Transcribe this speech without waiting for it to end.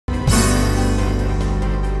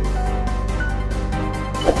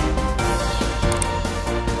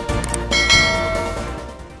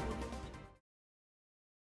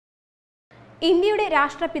ഇന്ത്യയുടെ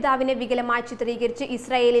രാഷ്ട്രപിതാവിനെ വികലമായി ചിത്രീകരിച്ച്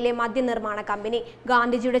ഇസ്രായേലിലെ മദ്യനിർമ്മാണ കമ്പനി.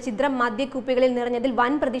 ഗാന്ധിജിയുടെ ചിത്രം മദ്യക്കുപ്പികളിൽ നിറഞ്ഞതിൽ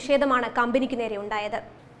വൻ പ്രതിഷേധമാണ് കമ്പനിക്ക് നേരെ ഉണ്ടായത്.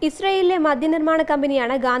 ഇസ്രായേലിലെ മദ്യനിർമ്മാണ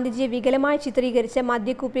കമ്പനിയാണ് ഗാന്ധിജിയെ വികലമായി ചിത്രീകരിച്ച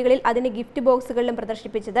മദ്യക്കുപ്പികളിൽ അതിന്റെ ഗിഫ്റ്റ് ബോക്സുകളിലും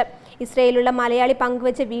പ്രദർശിപ്പിച്ചത്. ഇസ്രായേലിലുള്ള മലയാളി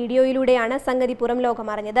പങ്കുവച്ച വീഡിയോയിലൂടെയാണ് സംഗതി പുറം ലോകം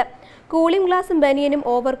അറിഞ്ഞത്. കൂളിംഗ് ഗ്ലാസും ബനിയനും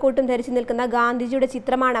ഓവർകോട്ടും ധരിച്ചു നിൽക്കുന്ന ഗാന്ധിജിയുടെ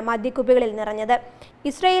ചിത്രമാണ് മദ്യക്കുപ്പികളിൽ നിറഞ്ഞത്.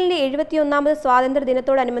 ഇസ്രായേലിന്റെ 71ാമത് സ്വാതന്ത്ര്യ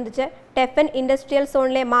ദിനത്തോടനുബന്ധിച്ച് ടെഫൻ ഇൻഡസ്ട്രിയൽ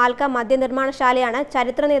സോണിലെ മാൽക്ക മദ്യനിർമ്മാണശാലയാണ്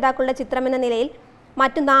ചരിത്ര നേതാക്കളുടെ ചിത്രമെന്ന നിലയിൽ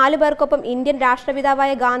മറ്റു 4 പേർക്കൊപ്പം ഇന്ത്യൻ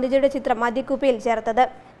രാഷ്ട്രപിതാവായ ഗാന്ധിജിയുടെ ചിത്രം മദ്യക്കുപ്പിയിൽ ചേർത്തത്.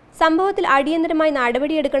 സംഭവത്തിൽ അടിയന്തരമായി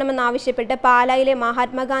നടപടിയെടുക്കണമെന്നാവശ്യപ്പെട്ട് പാലായിലെ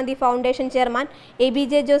Mahatma Gandhi foundation chairman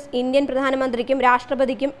എബിജെ Jose Indian പ്രധാനമന്ത്രിക്കും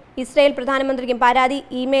രാഷ്ട്രപതിക്കും Israel പ്രധാനമന്ത്രിക്കും പരാതി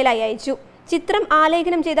ഇമെയിലായി അയച്ചു. ചിത്രം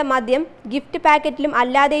ആലേഖനം ചെയ്ത മദ്യം ഗിഫ്റ്റ് പാക്കറ്റിലും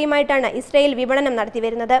അല്ലാതെയുമായിട്ടാണ് ഇസ്രായേൽ വിപണനം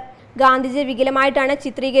നടത്തിവരുന്നത്. ഗാന്ധിജിയെ വികലമായിട്ടാണ്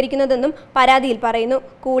ചിത്രീകരിക്കുന്നതെന്നും പരാതിയിൽ പറയുന്നു.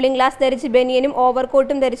 കൂളിംഗ് ഗ്ലാസ് ധരിച്ച് ബനിയനും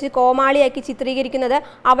ഓവർകോട്ടും ധരിച്ച് കോമാളിയാക്കി ചിത്രീകരിക്കുന്നത്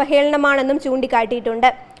അവഹേളനമാണെന്നും ചൂണ്ടിക്കാട്ടിയിട്ടുണ്ട്.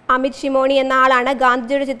 അമിത് ഷിമോണി എന്ന ആളാണ്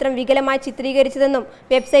ഗാന്ധിജിയുടെ ചിത്രം വികലമായി ചിത്രീകരിച്ചതെന്നും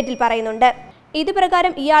വെബ്സൈറ്റിൽ പറയുന്നുണ്ട്.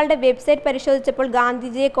 ഇതുപ്രകാരം ഇയാളുടെ വെബ്സൈറ്റ് പരിശോധിച്ചപ്പോൾ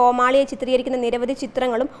ഗാന്ധിജിയെ കോമാളിയെ ചിത്രീകരിക്കുന്ന നിരവധി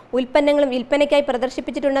ചിത്രങ്ങളും ഉൽപ്പന്നങ്ങളും വിൽപ്പനയ്ക്കായി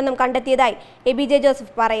പ്രദർശിപ്പിച്ചിട്ടുണ്ടെന്നും കണ്ടെത്തിയതായി എബിജെ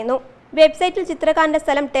ജോസഫ് പറയുന്നു. വെബ്സൈറ്റിൽ ചിത്രകാരന്റെ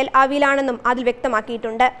സ്ഥലം ടെൽ അവീലാണെന്നും അതിൽ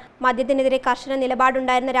വ്യക്തമാക്കിയിട്ടുണ്ട്. മദ്യത്തിനെതിരെ കർശന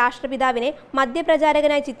നിലപാടുണ്ടായിരുന്ന രാഷ്ട്രപിതാവിനെ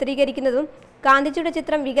മദ്യപ്രചാരകനായി ചിത്രീകരിക്കുന്നതും ഗാന്ധിജിയുടെ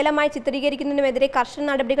ചിത്രം വികലമായി ചിത്രീകരിക്കുന്നതിനുമെതിരെ കർശന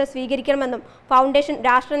നടപടികൾ സ്വീകരിക്കണമെന്നും ഫൗണ്ടേഷൻ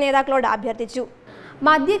രാഷ്ട്ര നേതാക്കളോട് അഭ്യർത്ഥിച്ചു.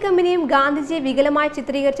 മദ്യ കമ്പനിയും ഗാന്ധിജിയെ വികലമായി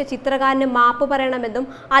ചിത്രീകരിച്ച ചിത്രകാരന് മാപ്പ് പറയണമെന്നും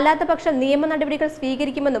അല്ലാത്തപക്ഷം നിയമ നടപടികൾ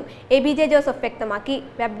സ്വീകരിക്കുമെന്നും എബിജെ ജോസഫ് വ്യക്തമാക്കി.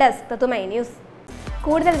 Web desk Tatwamayi news.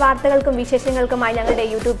 കൂടുതൽ വാർത്തകൾക്കും വിശേഷങ്ങൾക്കുമായി ഞങ്ങളുടെ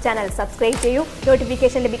യൂട്യൂബ് ചാനൽ സബ്സ്ക്രൈബ് ചെയ്യൂ.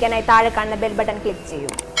 നോട്ടിഫിക്കേഷൻ ലഭിക്കാനായി താഴെ കാണുന്ന ബെൽ ബട്ടൺ ക്ലിക്ക് ചെയ്യൂ.